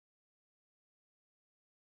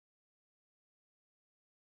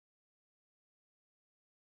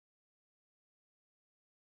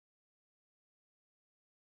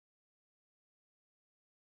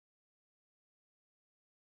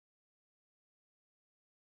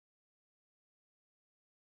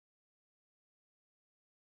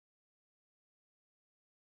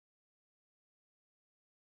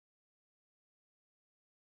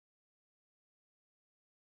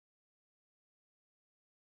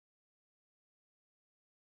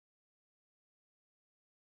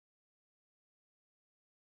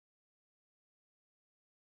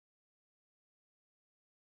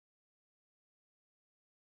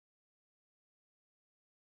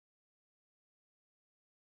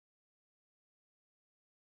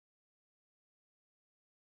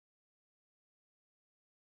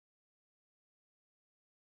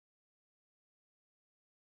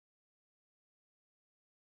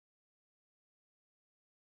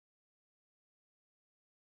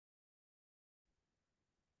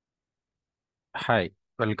Hi,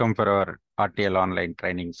 welcome for our RTL online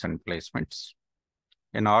trainings and placements.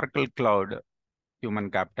 In Oracle Cloud Human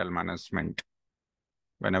Capital Management,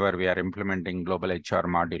 whenever we are implementing global HR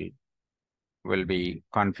module, we'll be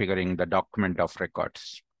configuring the document of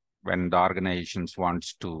records. When the organizations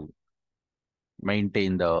wants to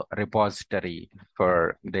maintain the repository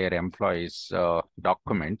for their employees'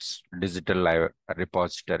 documents, digital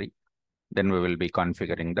repository, then we will be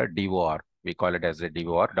configuring the DOR. We call it as a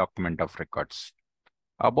DOR, document of records.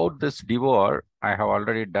 About this DOR, I have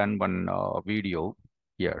already done one video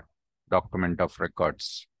here, document of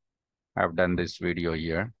records. I have done this video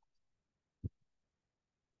here.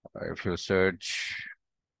 If you search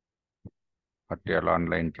RTL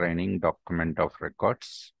online training, document of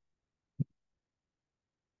records,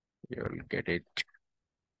 you will get it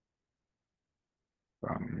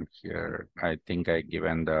from here. I think I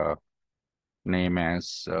given the name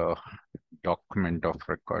as document of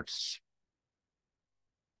records.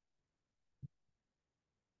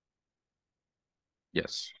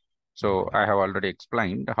 Yes. So I have already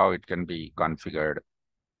explained how it can be configured.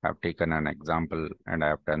 I've taken an example and I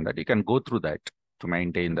have done that. You can go through that to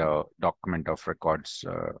maintain the document of records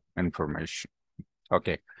information.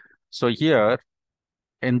 Okay. So here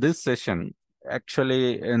in this session,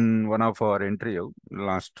 actually in one of our interview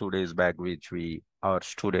last 2 days back, which our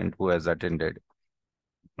student who has attended,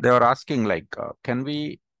 they were asking like, can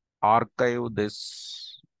we archive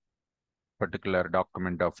this particular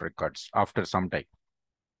document of records after some time?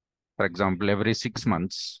 For example, every 6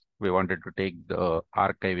 months, we wanted to take the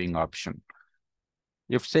archiving option.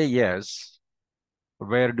 If say yes,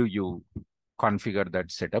 where do you configure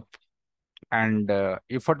that setup? And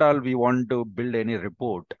if at all we want to build any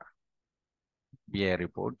report, BI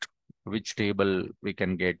report, which table we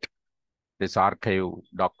can get this archive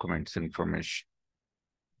documents information?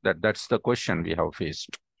 That's the question we have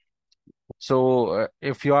faced. So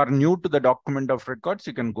if you are new to the document of records,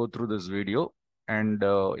 you can go through this video. And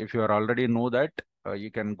if you are already know that, you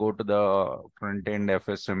can go to the front-end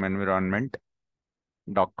FSM environment,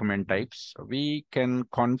 document types. We can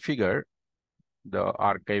configure the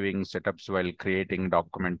archiving setups while creating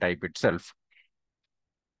document type itself.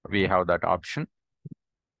 We have that option.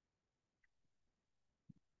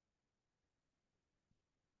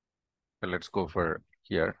 So let's go for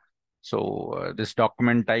here. So this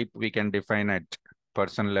document type we can define at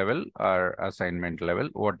person level or assignment level,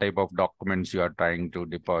 what type of documents you are trying to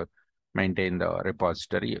maintain the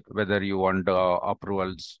repository, whether you want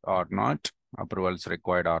approvals or not, approvals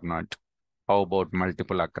required or not. How about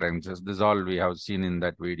multiple occurrences? This is all we have seen in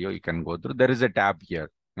that video. You can go through. There is a tab here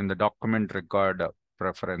in the document record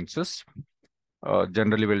preferences.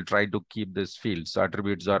 Generally, we'll try to keep these fields.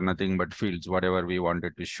 Attributes are nothing but fields, whatever we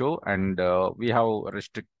wanted to show. And we have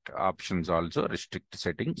restrict options also, restrict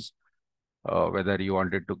settings. Whether you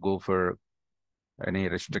wanted to go for any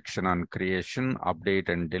restriction on creation, update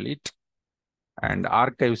and delete. And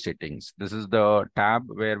archive settings. This is the tab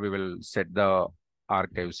where we will set the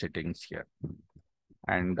archive settings here.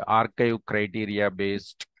 And archive criteria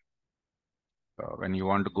based, when you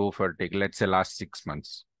want to go for let's say last 6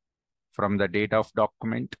 months, from the date of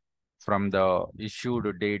document, from the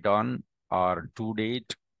issued date on or to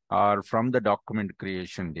date, or from the document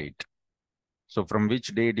creation date. So from which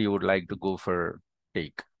date you would like to go for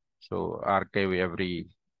take. So archive every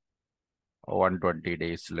 120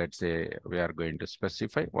 days, let's say we are going to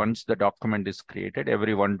specify. Once the document is created,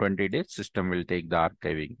 every 120 days, system will take the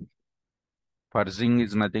archiving. Parsing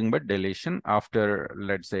is nothing but deletion. After,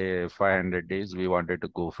 let's say 500 days, we wanted to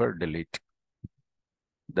go for delete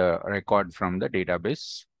the record from the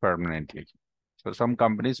database permanently. So some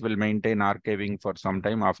companies will maintain archiving for some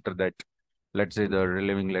time. After that, let's say the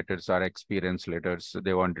relieving letters or experience letters,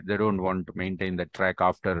 they don't want to maintain the track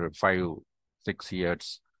after 5-6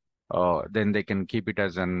 years. Then they can keep it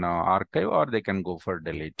as an archive, or they can go for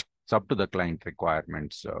delete. It's up to the client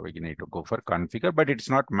requirements. We need to go for configure, but it's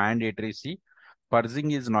not mandatory. See,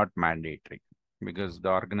 parsing is not mandatory because the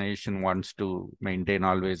organization wants to maintain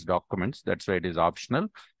always documents. That's why it is optional.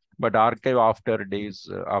 But archive after days,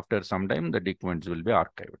 after some time, the documents will be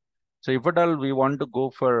archived. So if at all we want to go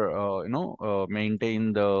for,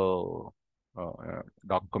 maintain the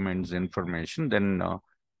documents information, then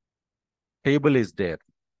table is there.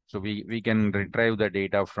 So we can retrieve the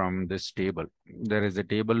data from this table. There is a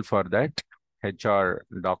table for that, HR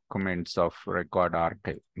documents of record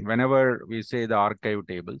archive. Whenever we say the archive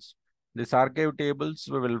tables, this archive tables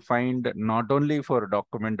we will find not only for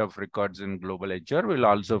document of records in global HR, we'll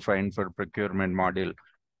also find for procurement module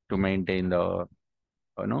to maintain the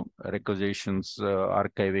requisitions,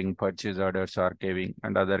 archiving, purchase orders, archiving,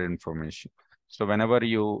 and other information. So whenever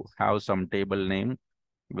you have some table name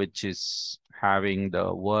which is having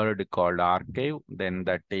the word called archive, then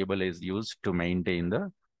that table is used to maintain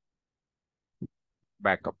the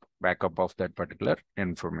backup of that particular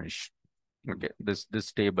information. Okay,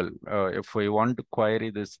 this table, if we want to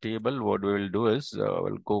query this table, what we will do is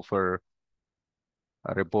we'll go for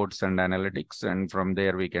reports and analytics, and from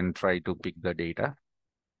there we can try to pick the data.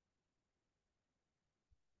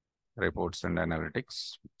 Reports and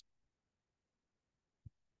analytics.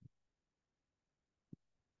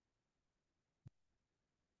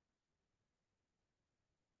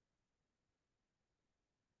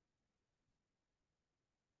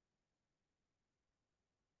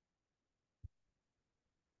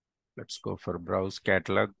 Let's go for browse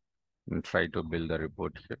catalog and try to build the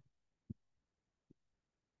report here.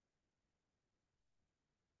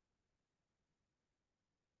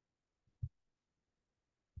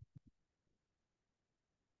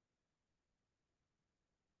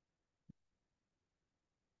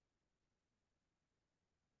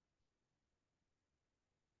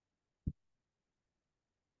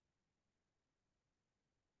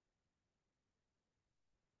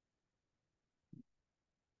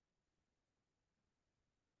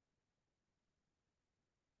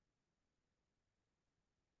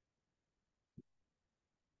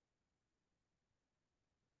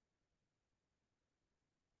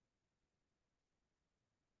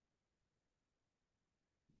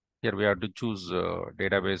 Here we have to choose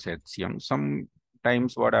database HCM.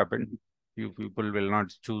 Sometimes what happened, few people will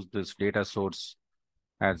not choose this data source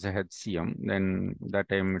as a HCM, then that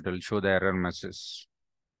time it will show the error message.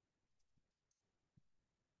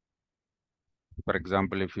 For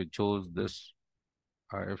example, if you choose this,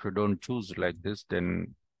 if you don't choose like this,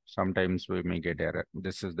 then sometimes we may get error.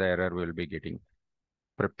 This is the error we'll be getting.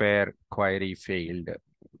 Prepare query failed,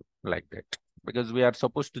 like that. Because we are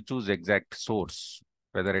supposed to choose exact source,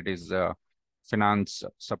 whether it is finance,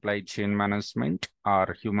 supply chain management,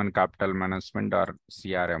 or human capital management, or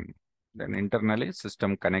CRM. Then internally,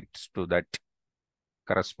 system connects to that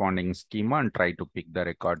corresponding schema and try to pick the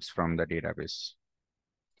records from the database.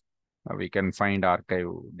 We can find archive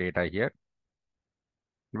data here.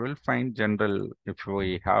 We'll find general, if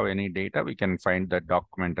we have any data, we can find the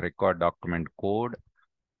document record, document code,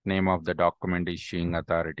 name of the document issuing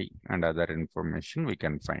authority, and other information we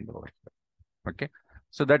can find over here. Okay.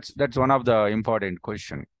 So that's one of the important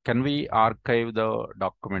question. Can we archive the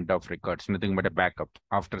document of records? Nothing but a backup.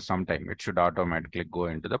 After some time, it should automatically go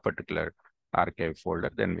into the particular archive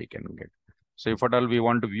folder. Then we can get. So if at all we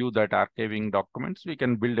want to view that archiving documents, we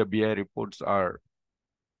can build a BI reports or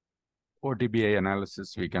OTBI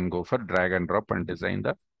analysis. We can go for drag and drop and design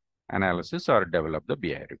the analysis or develop the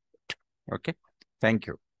BI report. Okay. Thank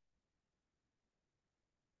you.